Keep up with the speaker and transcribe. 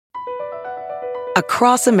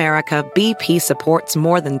Across America, BP supports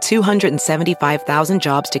more than 275,000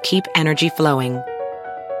 jobs to keep energy flowing.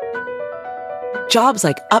 Jobs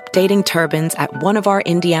like updating turbines at one of our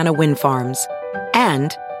Indiana wind farms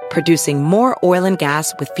and producing more oil and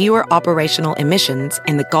gas with fewer operational emissions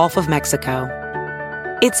in the Gulf of Mexico.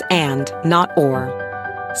 It's and, not or.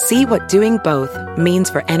 See what doing both means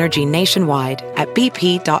for energy nationwide at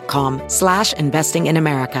bp.com/investing in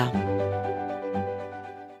America.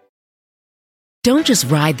 Don't just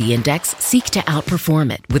ride the index, seek to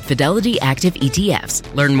outperform it with Fidelity Active ETFs.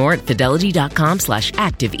 Learn more at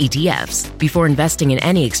fidelity.com/active ETFs. Before investing in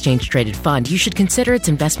any exchange-traded fund, you should consider its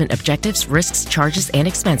investment objectives, risks, charges, and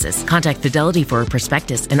expenses. Contact Fidelity for a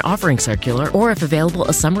prospectus, an offering circular, or if available,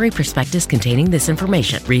 a summary prospectus containing this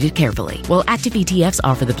information. Read it carefully. While active ETFs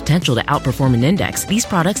offer the potential to outperform an index, these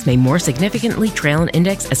products may more significantly trail an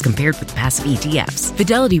index as compared with passive ETFs.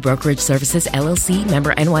 Fidelity Brokerage Services, LLC,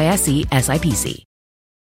 member NYSE, SIPC.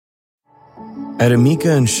 At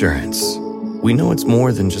Amica Insurance, we know it's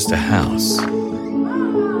more than just a house.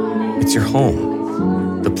 It's your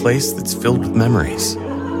home, the place that's filled with memories.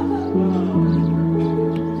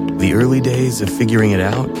 The early days of figuring it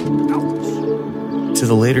out to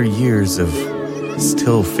the later years of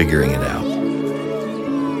still figuring it out.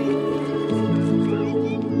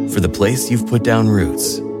 For the place you've put down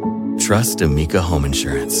roots, trust Amica Home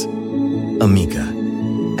Insurance. Amica,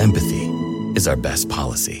 empathy is our best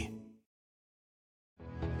policy.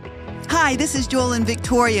 Hi, this is Joel and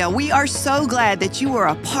Victoria. We are so glad that you are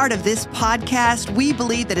a part of this podcast. We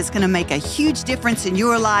believe that it's going to make a huge difference in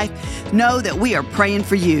your life. Know that we are praying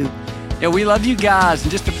for you. Yeah, we love you guys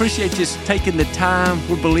and just appreciate you taking the time.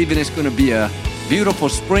 We're believing it's going to be a beautiful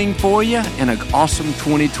spring for you and an awesome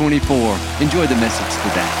 2024. Enjoy the message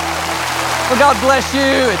today. Well, God bless you.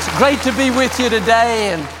 It's great to be with you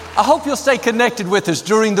today, and I hope you'll stay connected with us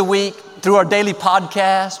during the week through our daily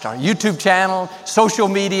podcast, our YouTube channel, social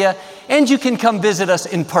media, and you can come visit us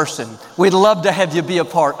in person. We'd love to have you be a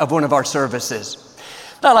part of one of our services.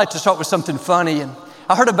 I'd like to start with something funny. And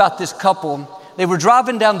I heard about this couple. They were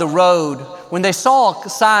driving down the road when they saw a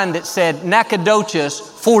sign that said Nacogdoches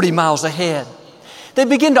 40 miles ahead. They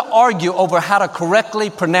began to argue over how to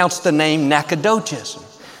correctly pronounce the name Nacogdoches.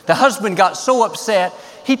 The husband got so upset,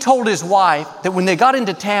 he told his wife that when they got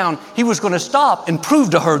into town, he was going to stop and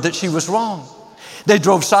prove to her that she was wrong. They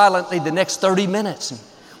drove silently the next 30 minutes.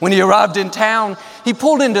 When he arrived in town, he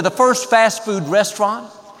pulled into the first fast food restaurant.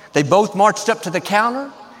 They both marched up to the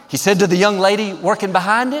counter. He said to the young lady working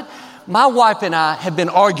behind it, "My wife and I have been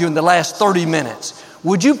arguing the last 30 minutes.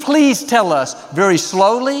 Would you please tell us very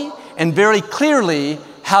slowly and very clearly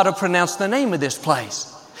how to pronounce the name of this place?"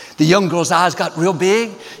 The young girl's eyes got real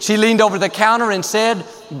big. She leaned over the counter and said,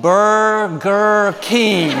 "Burger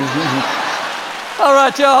King." All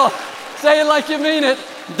right, y'all, say it like you mean it.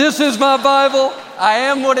 This is my Bible. I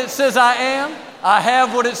am what it says I am. I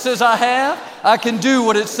have what it says I have. I can do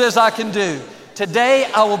what it says I can do. Today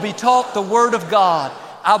I will be taught the Word of God.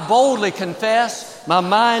 I boldly confess. My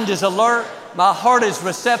mind is alert. My heart is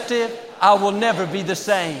receptive. I will never be the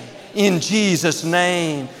same. In Jesus'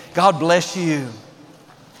 name, God bless you.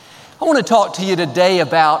 I want to talk to you today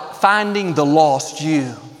about finding the lost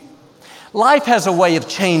you. Life has a way of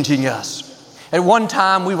changing us. At one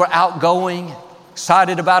time, we were outgoing,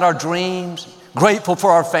 excited about our dreams, grateful for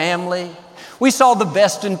our family. We saw the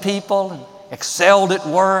best in people and excelled at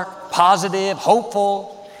work, positive,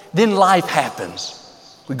 hopeful. Then life happens.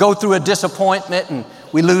 We go through a disappointment and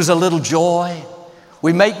we lose a little joy.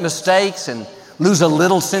 We make mistakes and lose a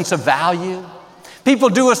little sense of value. People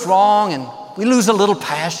do us wrong and we lose a little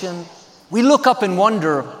passion. We look up and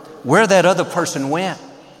wonder where that other person went.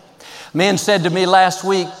 A man said to me last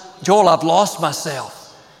week, "Joel, I've lost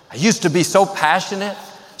myself. I used to be so passionate,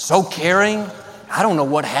 so caring. I don't know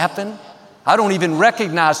what happened. I don't even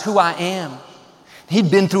recognize who I am."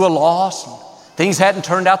 He'd been through a loss. And things hadn't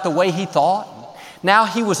turned out the way he thought. Now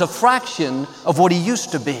he was a fraction of what he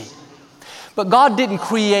used to be. But God didn't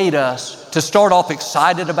create us to start off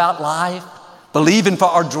excited about life, believing for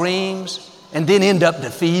our dreams, and then end up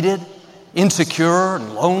defeated, insecure,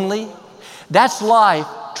 and lonely. That's life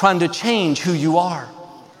trying to change who you are.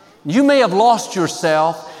 You may have lost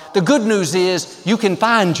yourself. The good news is you can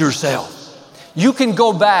find yourself. You can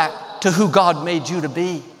go back to who God made you to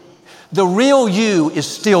be. The real you is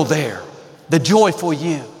still there. The joyful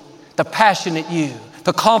you, the passionate you,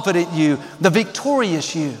 the confident you, the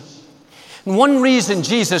victorious you. And one reason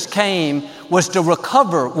Jesus came was to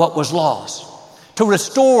recover what was lost, to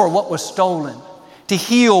restore what was stolen, to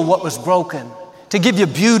heal what was broken, to give you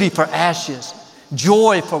beauty for ashes,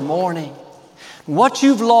 joy for mourning. What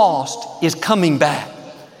you've lost is coming back.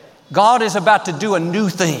 God is about to do a new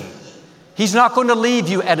thing. He's not going to leave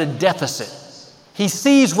you at a deficit. He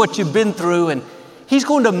sees what you've been through and He's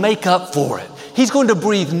going to make up for it. He's going to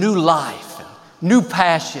breathe new life, new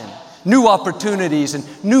passion, new opportunities,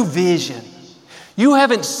 and new vision. You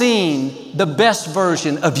haven't seen the best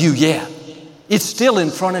version of you yet. It's still in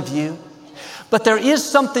front of you. But there is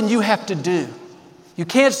something you have to do. You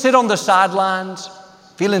can't sit on the sidelines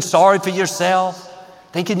feeling sorry for yourself,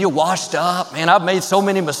 thinking you're washed up. Man, I've made so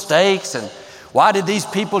many mistakes, and why did these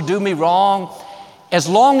people do me wrong? As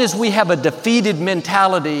long as we have a defeated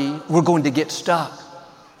mentality, we're going to get stuck.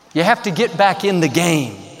 You have to get back in the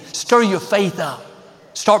game. Stir your faith up.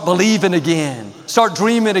 Start believing again. Start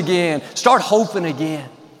dreaming again. Start hoping again.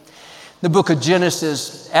 The book of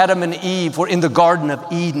Genesis, Adam and Eve were in the Garden of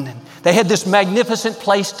Eden. And they had this magnificent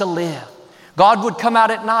place to live. God would come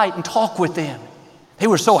out at night and talk with them. They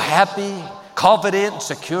were so happy, confident,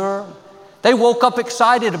 secure. They woke up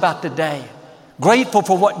excited about the day, grateful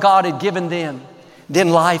for what God had given them. Then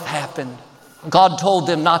life happened. God told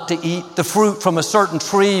them not to eat the fruit from a certain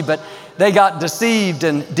tree, but they got deceived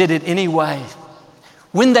and did it anyway.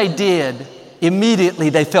 When they did, immediately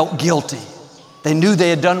they felt guilty. They knew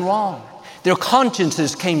they had done wrong. Their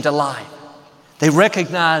consciences came to life. They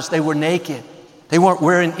recognized they were naked. They weren't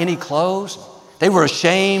wearing any clothes. They were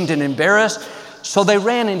ashamed and embarrassed, so they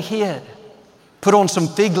ran and hid. Put on some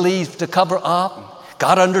fig leaves to cover up,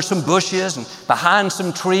 got under some bushes and behind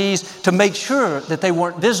some trees to make sure that they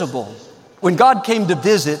weren't visible. When God came to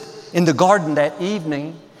visit in the garden that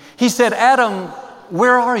evening, He said, Adam,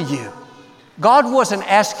 where are you? God wasn't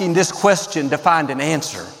asking this question to find an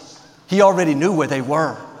answer. He already knew where they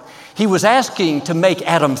were. He was asking to make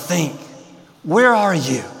Adam think, where are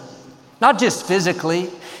you? Not just physically.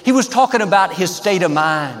 He was talking about his state of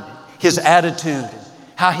mind, his attitude,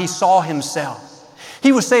 how he saw himself.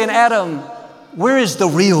 He was saying, Adam, where is the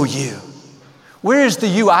real you? Where is the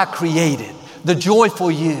you I created? The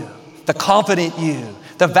joyful you, the confident you,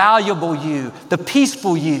 the valuable you, the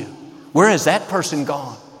peaceful you. Where has that person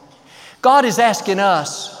gone? God is asking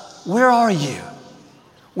us, where are you?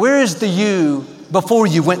 Where is the you before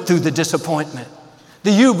you went through the disappointment?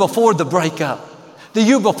 The you before the breakup? The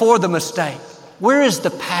you before the mistake? Where is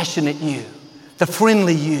the passionate you, the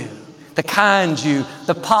friendly you, the kind you,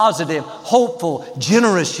 the positive, hopeful,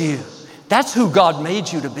 generous you? That's who God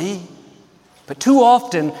made you to be. But too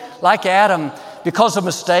often, like Adam, because of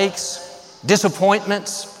mistakes,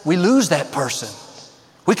 disappointments, we lose that person.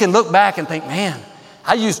 We can look back and think, man,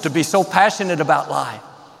 I used to be so passionate about life.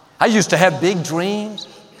 I used to have big dreams.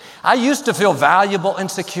 I used to feel valuable and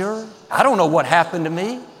secure. I don't know what happened to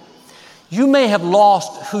me. You may have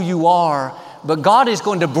lost who you are, but God is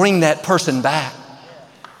going to bring that person back.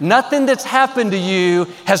 Nothing that's happened to you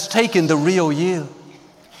has taken the real you.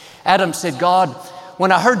 Adam said, God,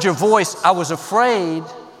 when I heard your voice, I was afraid,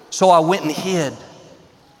 so I went and hid.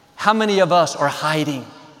 How many of us are hiding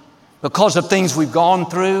because of things we've gone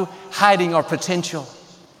through, hiding our potential,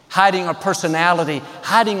 hiding our personality,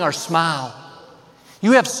 hiding our smile?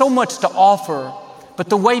 You have so much to offer, but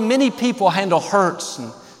the way many people handle hurts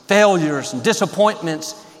and failures and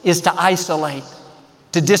disappointments is to isolate,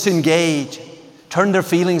 to disengage, turn their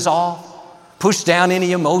feelings off, push down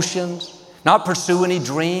any emotions, not pursue any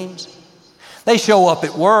dreams. They show up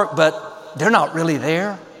at work, but they're not really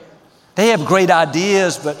there. They have great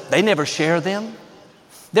ideas, but they never share them.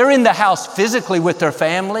 They're in the house physically with their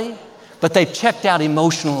family, but they've checked out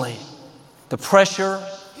emotionally. The pressure,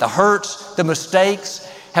 the hurts, the mistakes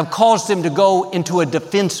have caused them to go into a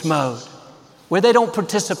defense mode where they don't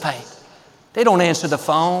participate. They don't answer the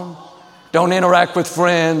phone, don't interact with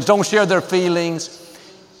friends, don't share their feelings.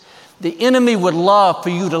 The enemy would love for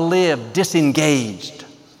you to live disengaged,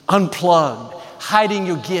 unplugged, hiding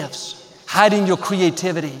your gifts, hiding your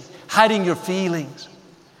creativity, hiding your feelings.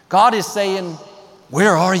 God is saying,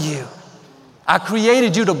 where are you? I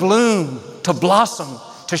created you to bloom, to blossom,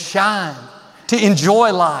 to shine, to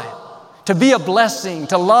enjoy life, to be a blessing,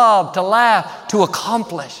 to love, to laugh, to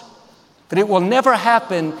accomplish. But it will never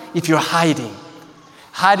happen if you're hiding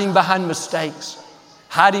behind mistakes,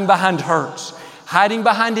 hiding behind hurts, hiding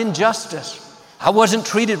behind injustice. I wasn't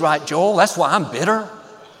treated right, Joel. That's why I'm bitter.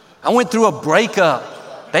 I went through a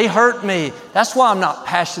breakup. They hurt me. That's why I'm not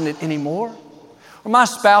passionate anymore. Or my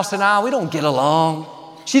spouse and I, we don't get along.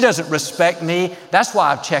 She doesn't respect me. That's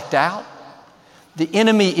why I've checked out. The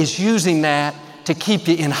enemy is using that to keep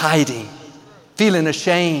you in hiding, feeling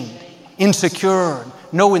ashamed, insecure,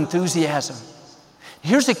 no enthusiasm.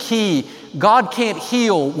 Here's the key. God can't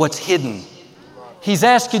heal what's hidden. He's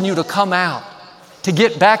asking you to come out, to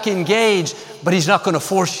get back engaged, but He's not going to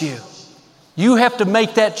force you. You have to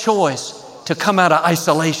make that choice to come out of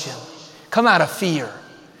isolation. come out of fear,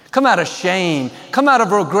 come out of shame, come out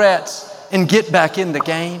of regrets, and get back in the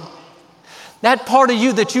game. That part of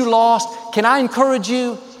you that you lost, can I encourage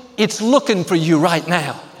you? It's looking for you right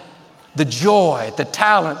now. The joy, the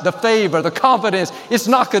talent, the favor, the confidence, it's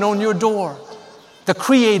knocking on your door. The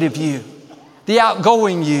creative you, the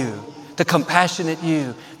outgoing you, the compassionate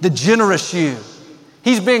you, the generous you.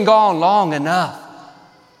 He's been gone long enough.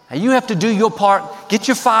 Now you have to do your part. Get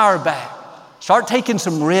your fire back. Start taking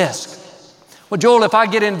some risk. Well, Joel, if I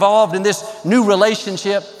get involved in this new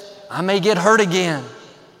relationship, I may get hurt again.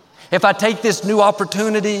 If I take this new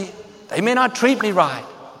opportunity, they may not treat me right,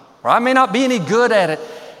 or I may not be any good at it.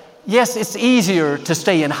 Yes, it's easier to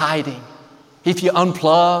stay in hiding. If you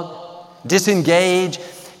unplug, disengage,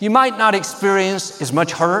 you might not experience as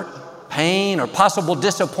much hurt, pain, or possible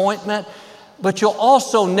disappointment, but you'll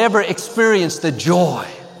also never experience the joy,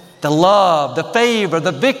 the love, the favor,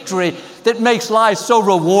 the victory that makes life so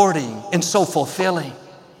rewarding and so fulfilling.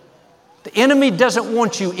 The enemy doesn't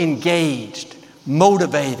want you engaged,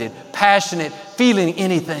 motivated, passionate, feeling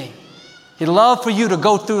anything. He'd love for you to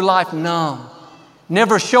go through life numb,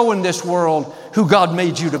 never showing this world who God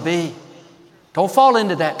made you to be. Don't fall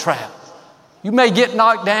into that trap. You may get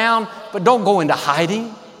knocked down, but don't go into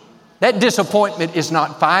hiding. That disappointment is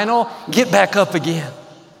not final. Get back up again.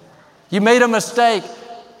 You made a mistake.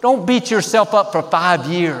 Don't beat yourself up for 5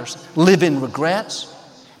 years. Live in regrets.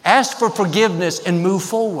 Ask for forgiveness and move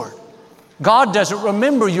forward. God doesn't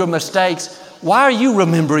remember your mistakes. Why are you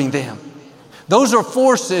remembering them? Those are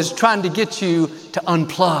forces trying to get you to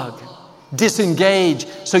unplug, disengage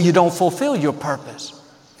so you don't fulfill your purpose.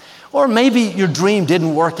 Or maybe your dream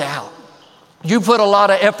didn't work out. You put a lot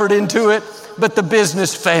of effort into it, but the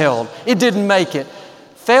business failed. It didn't make it.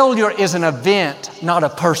 Failure is an event, not a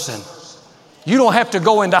person. You don't have to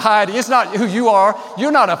go into hiding. It's not who you are.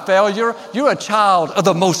 You're not a failure. You're a child of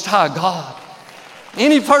the Most High God.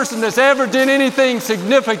 Any person that's ever done anything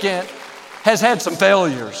significant has had some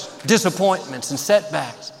failures, disappointments, and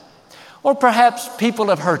setbacks. Or perhaps people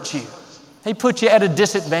have hurt you. They put you at a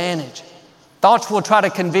disadvantage. Thoughts will try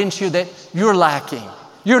to convince you that you're lacking.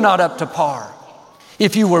 You're not up to par.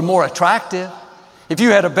 If you were more attractive, if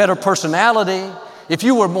you had a better personality, if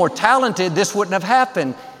you were more talented, this wouldn't have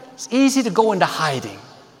happened. It's easy to go into hiding,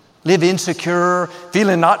 live insecure,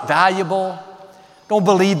 feeling not valuable. Don't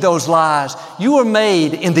believe those lies. You are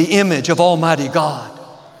made in the image of Almighty God.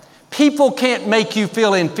 People can't make you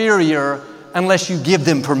feel inferior unless you give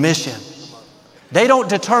them permission. They don't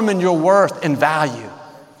determine your worth and value.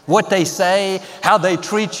 What they say, how they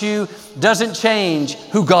treat you, doesn't change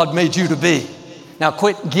who God made you to be. Now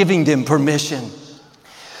quit giving them permission.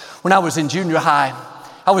 When I was in junior high,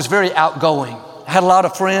 I was very outgoing. I had a lot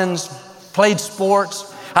of friends, played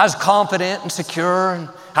sports. I was confident and secure, and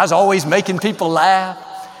I was always making people laugh.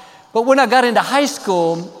 But when I got into high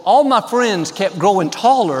school, all my friends kept growing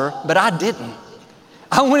taller, but I didn't.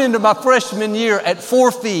 I went into my freshman year at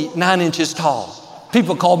 4 feet, 9 inches tall.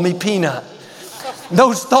 People called me Peanut.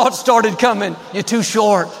 Those thoughts started coming. You're too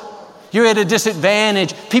short. You're at a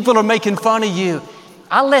disadvantage. People are making fun of you.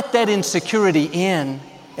 I let that insecurity in,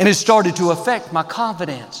 and it started to affect my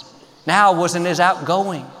confidence. Now I wasn't as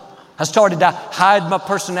outgoing. I started to hide my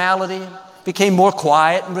personality, became more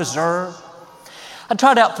quiet and reserved. I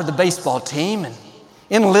tried out for the baseball team, and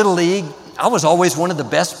in Little League, I was always one of the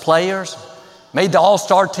best players, made the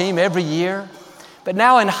all-star team every year. But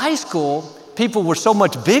now in high school, people were so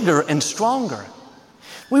much bigger and stronger.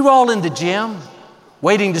 We were all in the gym,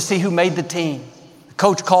 waiting to see who made the team. The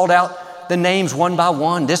coach called out the names one by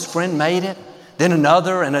one. This friend made it, then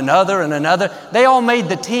another and another and another. They all made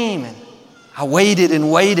the team, and I waited and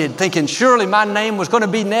waited, thinking surely my name was going to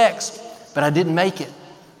be next, but I didn't make it.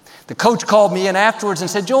 The coach called me in afterwards and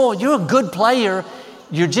said, "Joel, you're a good player.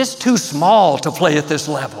 You're just too small to play at this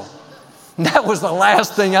level." And that was the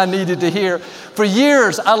last thing I needed to hear. For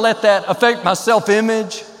years, I let that affect my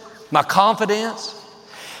self-image, my confidence.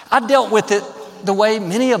 I dealt with it the way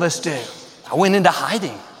many of us do. I went into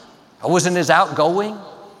hiding. I wasn't as outgoing.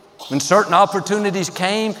 When certain opportunities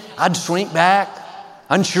came, I'd shrink back,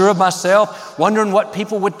 unsure of myself, wondering what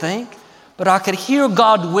people would think. But I could hear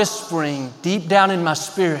God whispering deep down in my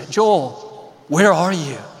spirit, "Joel, where are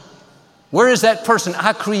you? Where is that person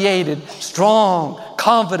I created, strong,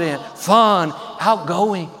 confident, fun,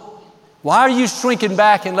 outgoing? Why are you shrinking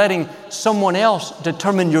back and letting someone else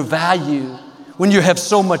determine your value when you have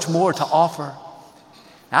so much more to offer?"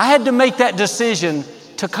 I had to make that decision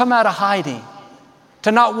to come out of hiding,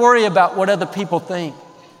 to not worry about what other people think,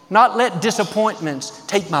 not let disappointments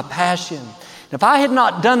take my passion. If I had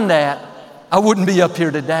not done that, I wouldn't be up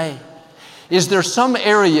here today. Is there some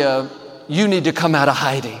area you need to come out of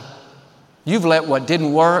hiding? You've let what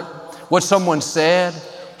didn't work, what someone said,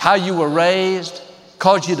 how you were raised,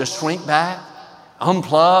 cause you to shrink back,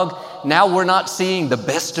 unplug. Now we're not seeing the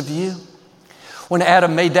best of you. When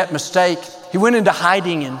Adam made that mistake, he went into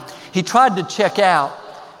hiding and he tried to check out,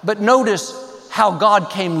 but notice how God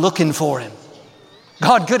came looking for him.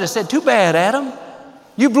 God could have said, too bad, Adam.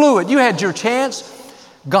 You blew it. You had your chance.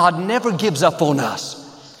 God never gives up on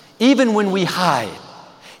us. Even when we hide,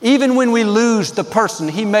 even when we lose the person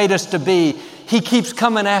He made us to be, He keeps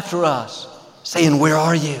coming after us, saying, where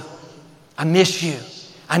are you? I miss you.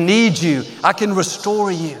 I need you. I can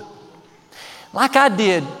restore you. Like I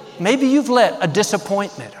did, maybe you've let a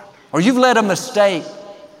disappointment or you've let a mistake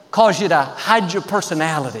cause you to hide your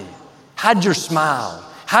personality, hide your smile,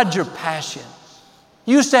 hide your passion.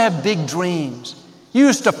 You used to have big dreams. You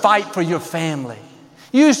used to fight for your family.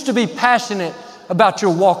 You used to be passionate about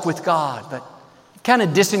your walk with God, but kind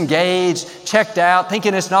of disengaged, checked out,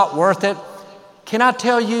 thinking it's not worth it. Can I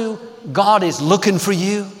tell you, God is looking for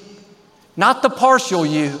you? Not the partial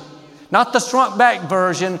you, not the shrunk back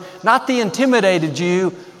version, not the intimidated you.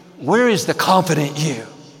 Where is the confident you?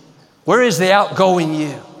 Where is the outgoing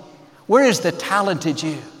you? Where is the talented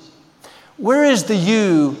you? Where is the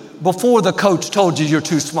you before the coach told you you're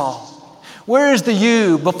too small? Where is the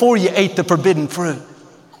you before you ate the forbidden fruit?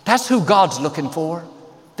 That's who God's looking for,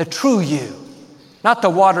 the true you. Not the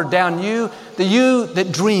watered down you, the you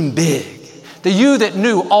that dreamed big, the you that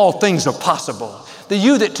knew all things are possible, the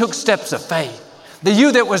you that took steps of faith, the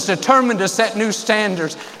you that was determined to set new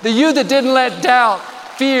standards, the you that didn't let doubt,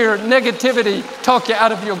 fear, negativity talk you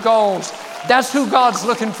out of your goals. That's who God's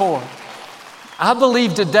looking for. I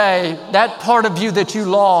believe today that part of you that you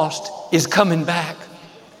lost is coming back.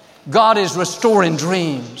 God is restoring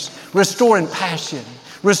dreams, restoring passion,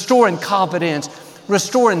 restoring confidence,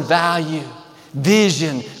 restoring value,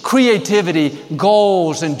 vision, creativity,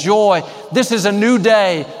 goals, and joy. This is a new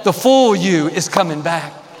day. The full you is coming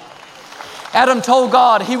back. Adam told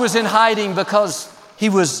God he was in hiding because he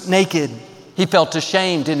was naked. He felt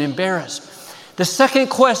ashamed and embarrassed. The second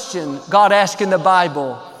question God asked in the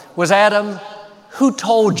Bible was, Adam, who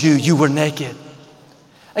told you you were naked?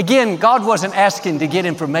 Again, God wasn't asking to get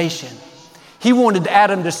information. He wanted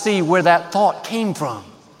Adam to see where that thought came from.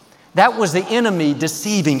 That was the enemy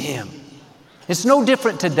deceiving him. It's no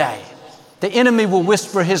different today. The enemy will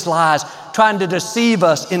whisper his lies, trying to deceive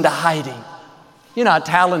us into hiding. You're not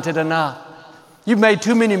talented enough. You've made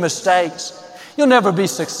too many mistakes. You'll never be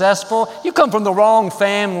successful. You come from the wrong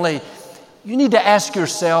family. You need to ask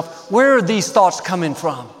yourself, where are these thoughts coming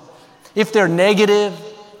from? If they're negative,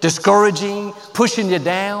 discouraging, pushing you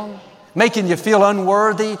down, making you feel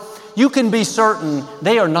unworthy, you can be certain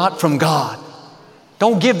they are not from God.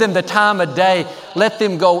 Don't give them the time of day. Let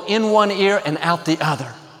them go in one ear and out the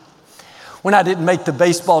other. When I didn't make the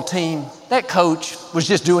baseball team, that coach was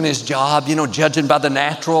just doing his job, judging by the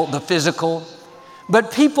natural, the physical.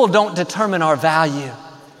 But people don't determine our value.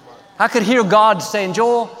 I could hear God saying,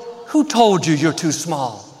 Joel, who told you you're too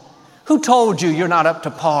small? Who told you you're not up to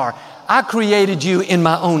par? I created you in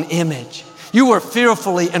my own image. You were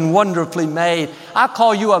fearfully and wonderfully made. I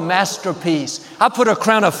call you a masterpiece. I put a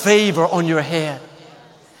crown of favor on your head.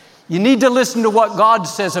 You need to listen to what God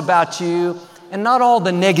says about you and not all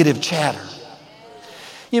the negative chatter.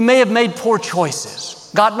 You may have made poor choices,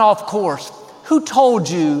 gotten off course. Who told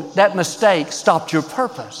you that mistake stopped your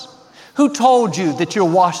purpose? Who told you that you're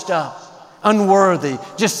washed up, unworthy,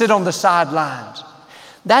 just sit on the sidelines?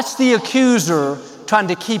 That's the accuser trying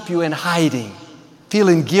to keep you in hiding,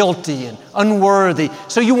 feeling guilty and unworthy,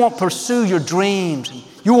 so you won't pursue your dreams.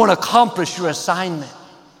 You won't accomplish your assignment.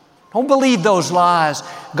 Don't believe those lies.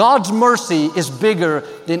 God's mercy is bigger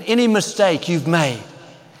than any mistake you've made.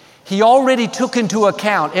 He already took into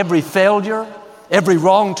account every failure, every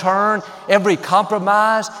wrong turn, every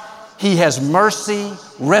compromise. He has mercy,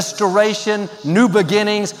 restoration, new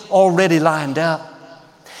beginnings already lined up.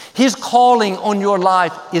 His calling on your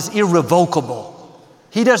life is irrevocable.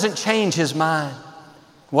 He doesn't change His mind.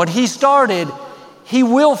 What He started, He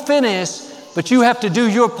will finish, but you have to do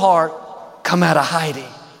your part. Come out of hiding.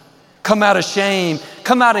 Come out of shame,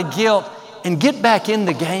 come out of guilt, and get back in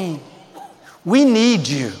the game. We need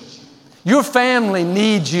you. Your family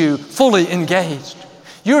needs you fully engaged.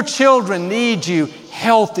 Your children need you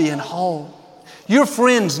healthy and whole. Your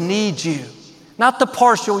friends need you, not the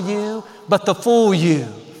partial you, but the full you,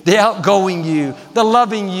 the outgoing you, the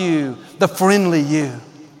loving you, the friendly you.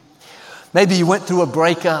 Maybe you went through a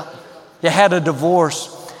breakup, you had a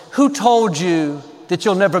divorce. Who told you that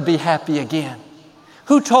you'll never be happy again?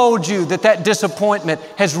 Who told you that disappointment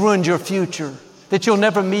has ruined your future, that you'll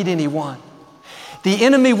never meet anyone? The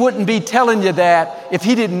enemy wouldn't be telling you that if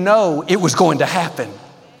he didn't know it was going to happen.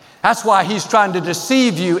 That's why he's trying to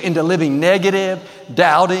deceive you into living negative,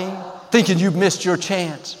 doubting, thinking you've missed your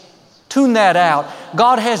chance. Tune that out.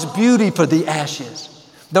 God has beauty for the ashes.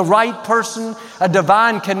 The right person, a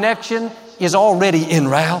divine connection, is already en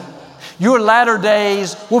route. Your latter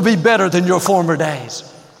days will be better than your former days.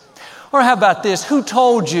 Or how about this? Who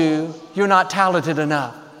told you you're not talented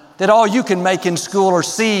enough? That all you can make in school are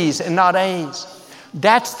C's and not A's?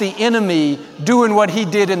 That's the enemy doing what he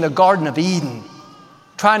did in the Garden of Eden,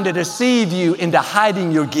 trying to deceive you into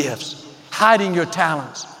hiding your gifts, hiding your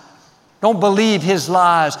talents. Don't believe his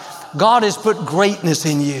lies. God has put greatness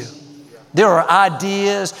in you. There are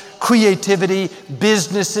ideas, creativity,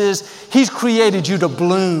 businesses. He's created you to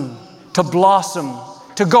bloom, to blossom,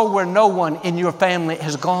 to go where no one in your family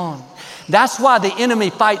has gone. That's why the enemy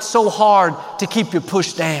fights so hard to keep you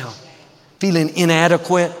pushed down, feeling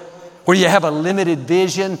inadequate, where you have a limited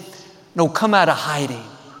vision. No, come out of hiding.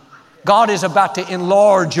 God is about to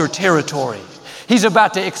enlarge your territory. He's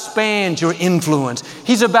about to expand your influence.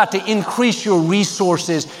 He's about to increase your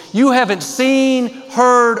resources. You haven't seen,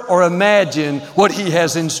 heard, or imagined what he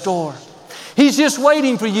has in store. He's just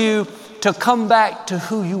waiting for you to come back to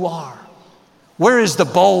who you are. Where is the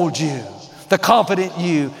bold you, the confident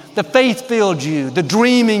you, the faith-filled you, the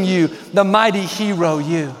dreaming you, the mighty hero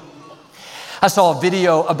you? I saw a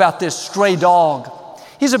video about this stray dog.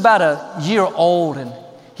 He's about a year old, and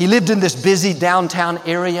he lived in this busy downtown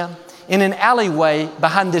area in an alleyway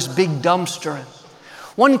behind this big dumpster.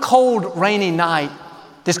 One cold, rainy night,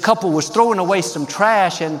 this couple was throwing away some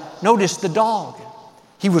trash and noticed the dog.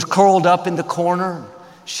 He was curled up in the corner,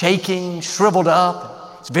 shaking, shriveled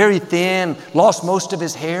up. He's very thin, lost most of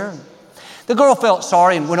his hair. The girl felt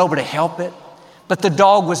sorry and went over to help it, but the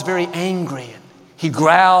dog was very angry. He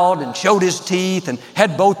growled and showed his teeth and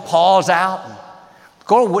had both paws out. The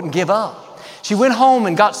girl wouldn't give up. She went home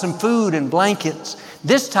and got some food and blankets.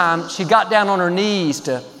 This time, she got down on her knees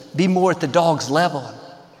to be more at the dog's level.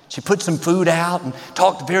 She put some food out and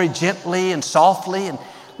talked very gently and softly, and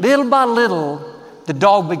little by little, the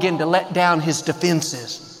dog began to let down his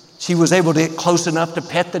defenses. She was able to get close enough to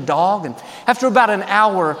pet the dog, and after about an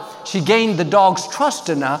hour, she gained the dog's trust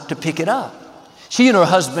enough to pick it up. She and her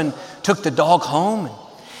husband took the dog home.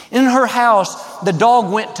 In her house, the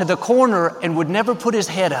dog went to the corner and would never put his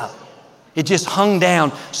head up. It just hung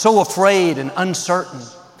down, so afraid and uncertain.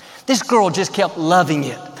 This girl just kept loving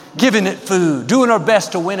it, giving it food, doing her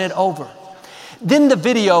best to win it over. Then the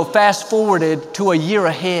video fast forwarded to a year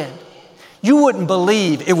ahead. You wouldn't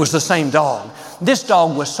believe it was the same dog. This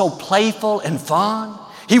dog was so playful and fun.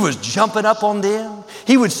 He was jumping up on them.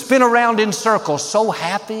 He would spin around in circles, so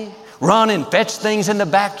happy, run and fetch things in the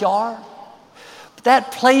backyard. But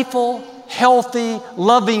that playful, healthy,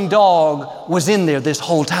 loving dog was in there this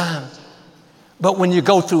whole time. But when you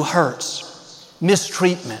go through hurts,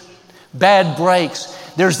 mistreatment, bad breaks,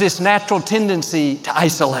 there's this natural tendency to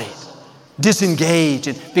isolate, disengage,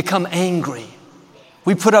 and become angry.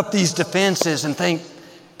 We put up these defenses and think,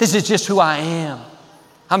 this is just who I am.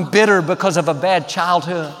 I'm bitter because of a bad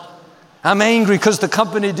childhood. I'm angry because the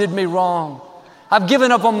company did me wrong. I've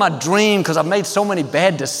given up on my dream because I've made so many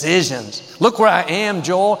bad decisions. Look where I am,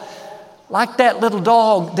 Joel. Like that little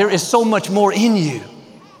dog, there is so much more in you.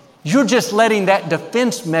 You're just letting that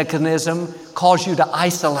defense mechanism cause you to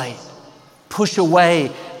isolate, push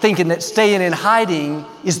away, thinking that staying in hiding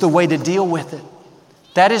is the way to deal with it.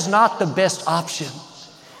 That is not the best option.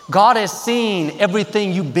 God has seen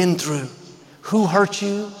everything you've been through. Who hurt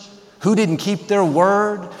you? Who didn't keep their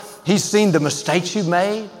word? He's seen the mistakes you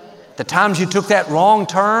made, the times you took that wrong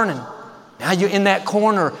turn, and now you're in that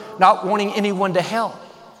corner not wanting anyone to help.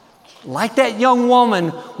 Like that young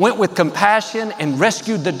woman went with compassion and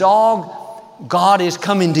rescued the dog, God is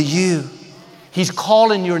coming to you. He's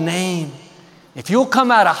calling your name. If you'll come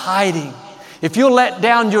out of hiding, if you'll let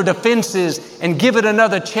down your defenses and give it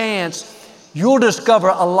another chance, you'll discover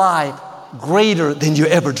a life greater than you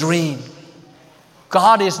ever dreamed.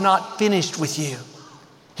 God is not finished with you.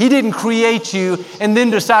 He didn't create you and then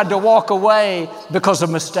decide to walk away because of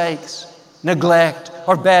mistakes, neglect,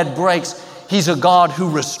 or bad breaks. He's a God who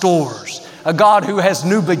restores, a God who has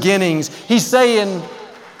new beginnings. He's saying,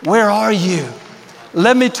 where are you?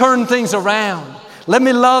 Let me turn things around. Let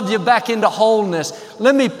me love you back into wholeness.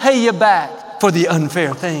 Let me pay you back for the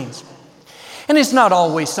unfair things. And it's not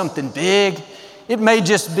always something big. It may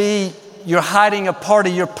just be you're hiding a part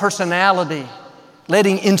of your personality,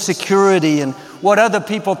 letting insecurity and what other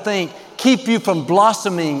people think keep you from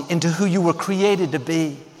blossoming into who you were created to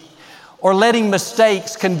be. Or letting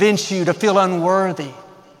mistakes convince you to feel unworthy.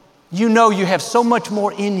 You know you have so much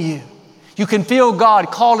more in you. You can feel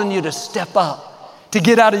God calling you to step up, to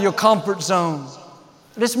get out of your comfort zone.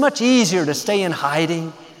 But it's much easier to stay in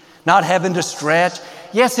hiding, not having to stretch.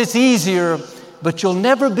 Yes, it's easier, but you'll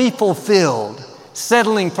never be fulfilled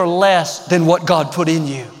settling for less than what God put in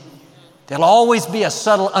you. There'll always be a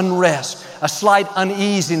subtle unrest, a slight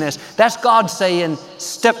uneasiness. That's God saying,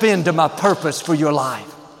 step into my purpose for your life.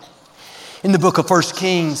 In the book of 1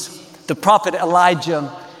 Kings, the prophet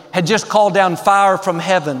Elijah had just called down fire from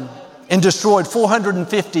heaven and destroyed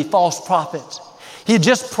 450 false prophets. He had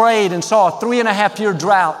just prayed and saw a 3.5-year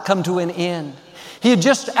drought come to an end. He had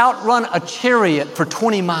just outrun a chariot for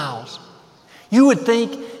 20 miles. You would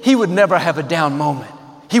think he would never have a down moment.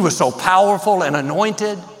 He was so powerful and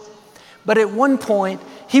anointed. But at one point,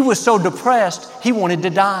 he was so depressed, he wanted to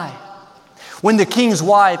die. When the king's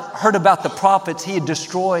wife heard about the prophets he had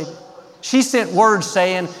destroyed, she sent word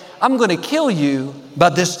saying, I'm going to kill you by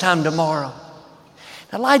this time tomorrow.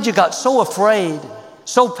 Elijah got so afraid,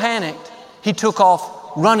 so panicked, he took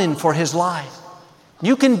off running for his life.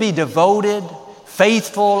 You can be devoted,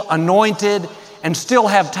 faithful, anointed, and still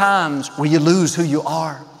have times where you lose who you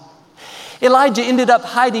are. Elijah ended up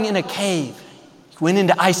hiding in a cave. He went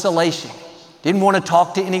into isolation. Didn't want to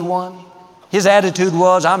talk to anyone. His attitude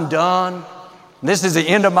was, I'm done. This is the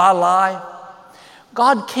end of my life.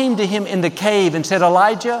 God came to him in the cave and said,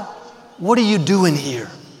 Elijah, what are you doing here?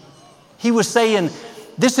 He was saying,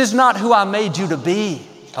 this is not who I made you to be.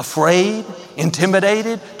 Afraid,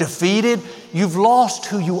 intimidated, defeated. You've lost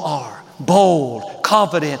who you are. Bold,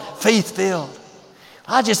 confident, faith-filled.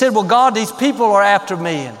 Elijah said, well, God, these people are after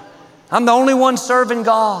me, and I'm the only one serving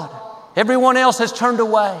God. Everyone else has turned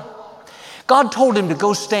away. God told him to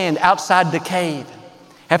go stand outside the cave.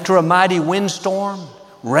 After a mighty windstorm,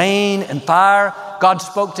 rain and fire, God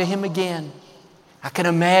spoke to him again. I can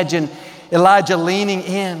imagine Elijah leaning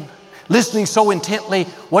in, listening so intently.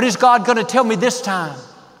 What is God going to tell me this time?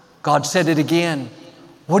 God said it again.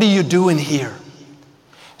 What are you doing here?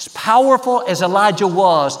 As powerful as Elijah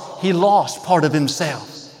was, he lost part of himself.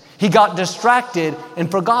 He got distracted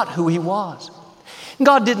and forgot who he was. And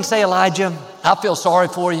God didn't say, Elijah, I feel sorry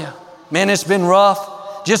for you. Man, it's been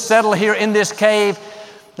rough. Just settle here in this cave.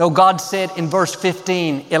 No, God said in verse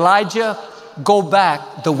 15, Elijah, go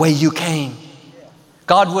back the way you came.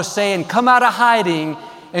 God was saying, come out of hiding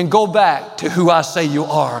and go back to who I say you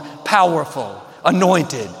are. Powerful,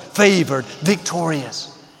 anointed, favored, victorious.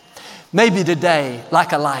 Maybe today,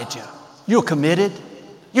 like Elijah, you're committed,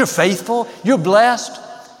 you're faithful, you're blessed,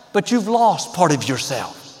 but you've lost part of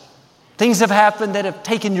yourself. Things have happened that have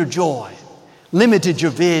taken your joy, limited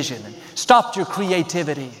your vision, and stopped your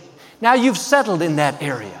creativity. Now you've settled in that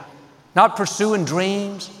area, not pursuing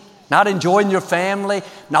dreams, not enjoying your family,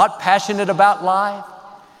 not passionate about life.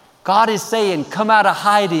 God is saying, come out of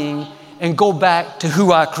hiding and go back to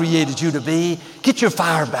who I created you to be. Get your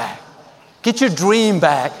fire back. Get your dream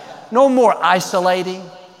back. No more isolating,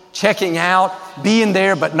 checking out, being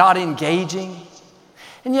there but not engaging.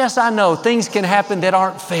 And yes, I know things can happen that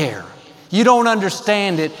aren't fair. You don't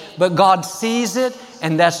understand it, but God sees it,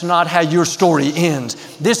 and that's not how your story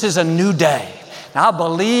ends. This is a new day. Now, I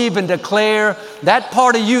believe and declare that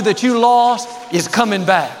part of you that you lost is coming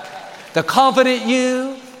back. The confident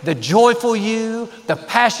you, the joyful you, the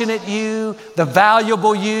passionate you, the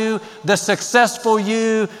valuable you, the successful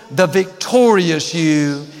you, the victorious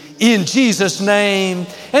you, in Jesus' name.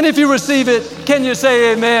 And if you receive it, can you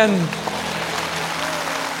say amen?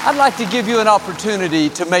 I'd like to give you an opportunity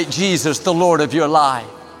to make Jesus the Lord of your life.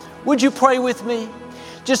 Would you pray with me?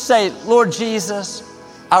 Just say, Lord Jesus,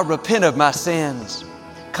 I repent of my sins.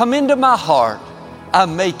 Come into my heart. I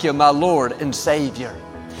make you my Lord and Savior.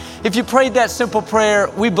 If you prayed that simple prayer,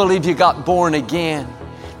 we believe you got born again.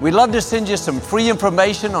 We'd love to send you some free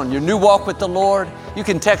information on your new walk with the Lord. You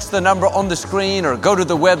can text the number on the screen or go to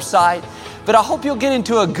the website. But I hope you'll get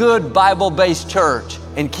into a good Bible-based church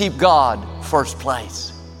and keep God first place.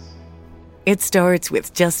 It starts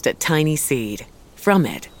with just a tiny seed. From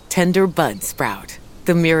it, tender buds sprout.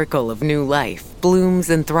 The miracle of new life blooms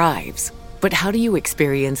and thrives. But how do you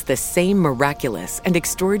experience the same miraculous and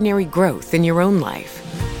extraordinary growth in your own life?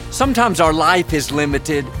 Sometimes our life is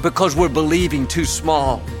limited because we're believing too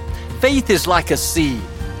small. Faith is like a seed.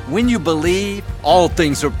 When you believe, all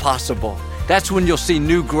things are possible. That's when you'll see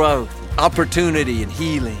new growth, opportunity, and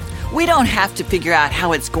healing. We don't have to figure out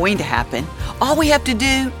how it's going to happen. All we have to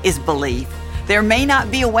do is believe. There may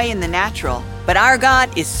not be a way in the natural, but our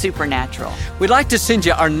God is supernatural. We'd like to send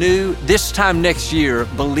you our new This Time Next Year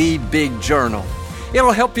Believe Big Journal.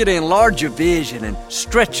 It'll help you to enlarge your vision and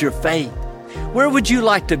stretch your faith. Where would you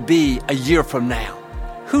like to be a year from now?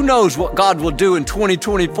 Who knows what God will do in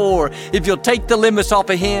 2024 if you'll take the limits off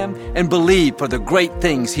of Him and believe for the great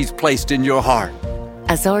things He's placed in your heart.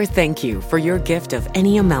 As our thank you for your gift of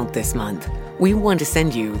any amount this month, we want to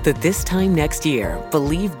send you the This Time Next Year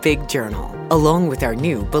Believe Big Journal, along with our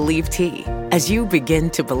new Believe Tea. As you begin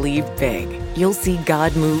to believe big, you'll see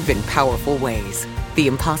God move in powerful ways. The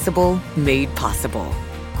impossible made possible.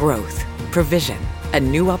 Growth, provision, and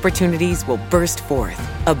new opportunities will burst forth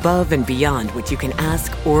above and beyond what you can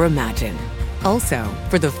ask or imagine. Also,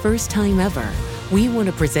 for the first time ever, we want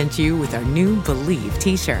to present you with our new Believe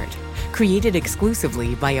t-shirt, created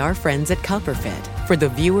exclusively by our friends at Copperfit for the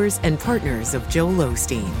viewers and partners of Joel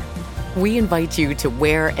Osteen. We invite you to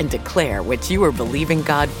wear and declare what you are believing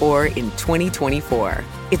God for in 2024.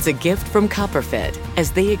 It's a gift from Copperfit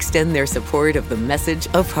as they extend their support of the message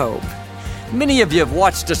of hope. Many of you have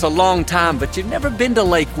watched us a long time, but you've never been to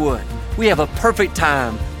Lakewood. We have a perfect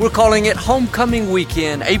time. We're calling it Homecoming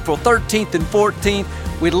Weekend, April 13th and 14th.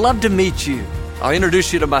 We'd love to meet you. I'll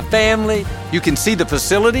introduce you to my family. You can see the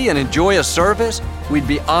facility and enjoy a service. We'd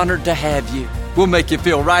be honored to have you. We'll make you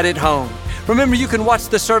feel right at home. Remember, you can watch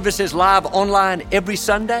the services live online every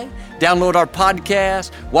Sunday. Download our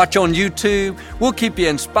podcast, watch on YouTube. We'll keep you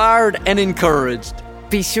inspired and encouraged.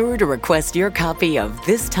 Be sure to request your copy of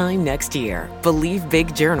This Time Next Year Believe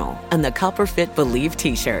Big Journal and the Copperfit Believe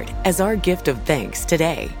t-shirt as our gift of thanks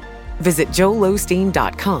today. Visit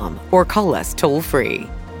joelosteen.com or call us toll-free.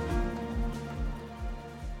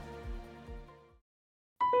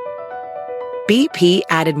 BP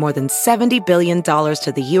added more than $70 billion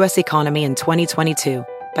to the U.S. economy in 2022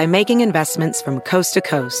 by making investments from coast to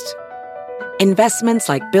coast. Investments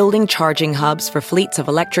like building charging hubs for fleets of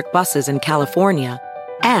electric buses in California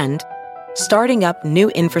and starting up new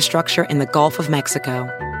infrastructure in the Gulf of Mexico.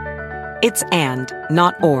 It's and,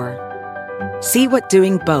 not or. See what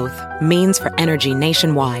doing both means for energy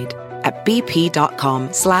nationwide at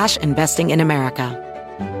bp.com/investing in America.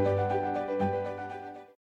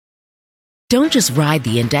 Don't just ride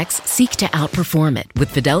the index, seek to outperform it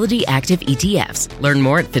with Fidelity Active ETFs. Learn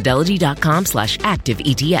more at fidelity.com/active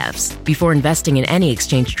ETFs. Before investing in any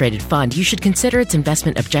exchange-traded fund, you should consider its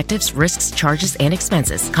investment objectives, risks, charges, and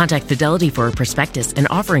expenses. Contact Fidelity for a prospectus, an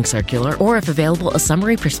offering circular, or if available, a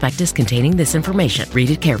summary prospectus containing this information. Read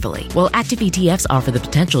it carefully. While active ETFs offer the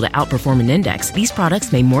potential to outperform an index, these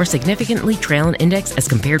products may more significantly trail an index as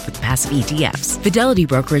compared with passive ETFs. Fidelity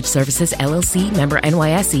Brokerage Services, LLC, member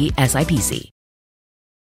NYSE, SIPC.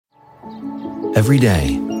 Every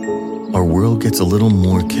day, our world gets a little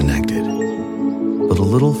more connected, but a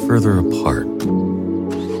little further apart.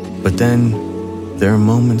 But then, there are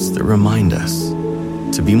moments that remind us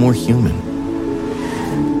to be more human.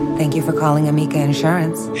 Thank you for calling Amica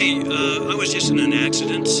Insurance. Hey, I was just in an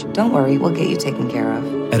accident. Don't worry, we'll get you taken care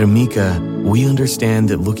of. At Amica, we understand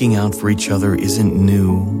that looking out for each other isn't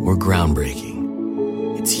new or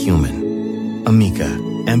groundbreaking. It's human. Amica,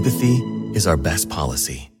 empathy is our best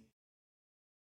policy.